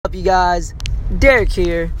up, you guys? Derek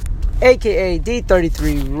here, aka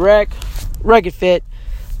D33 Wreck It Fit.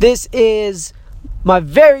 This is my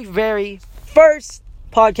very, very first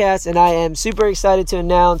podcast, and I am super excited to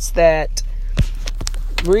announce that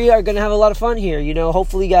we are going to have a lot of fun here.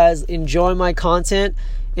 Hopefully you guys enjoy my content,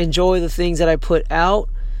 enjoy the things that I put out,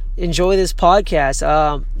 enjoy this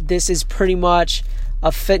podcast. This is pretty much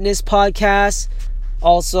a fitness podcast,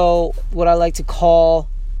 also what I like to call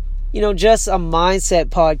just a mindset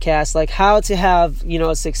podcast, like how to have,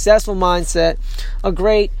 a successful mindset, a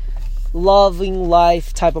great loving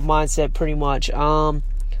life type of mindset, pretty much. And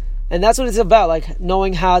that's what it's about, like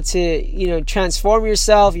knowing how to, transform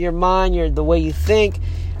yourself, your mind, the way you think,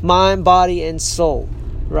 mind, body, and soul,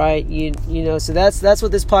 right? So that's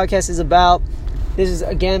what this podcast is about. This is,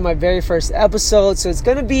 again, my very first episode, so it's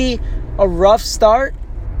going to be a rough start.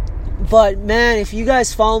 But man, if you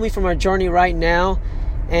guys follow me from our journey right now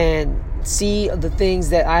and see the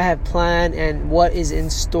things that I have planned and what is in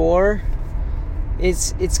store,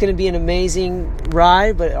 it's going to be an amazing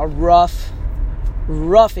ride, but a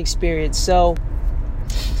rough experience. So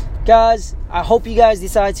guys, I hope you guys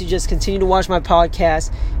decide to just continue to watch my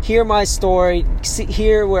podcast, hear my story,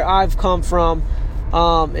 hear where I've come from,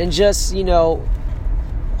 and just,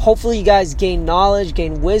 hopefully you guys gain knowledge,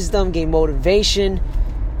 gain wisdom, gain motivation,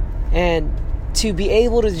 and to be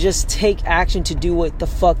able to just take action to do what the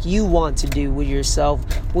fuck you want to do with yourself,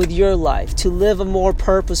 with your life, to live a more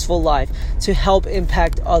purposeful life, to help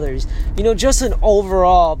impact others. Just an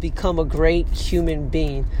overall become a great human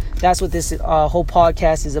being. That's what this whole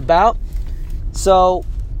podcast is about. So,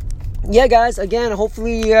 yeah, guys, again,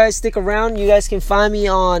 hopefully you guys stick around. You guys can find me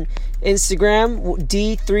on Instagram,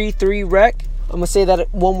 D33Rec. I'm going to say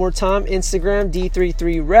that one more time, Instagram,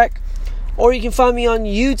 D33Rec. Or you can find me on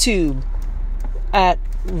YouTube at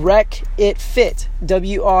Wreck It Fit,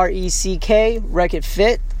 W-R-E-C-K, Wreck It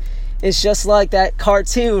Fit. It's just like that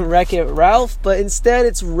cartoon, Wreck-It Ralph, but instead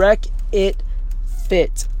it's Wreck It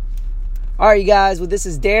Fit. Alright, you guys, well, this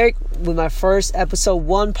is Derek with my first episode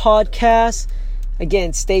 1 podcast.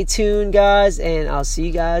 Again, stay tuned, guys, and I'll see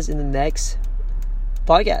you guys in the next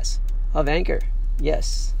podcast of Anchor.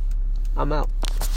 Yes, I'm out.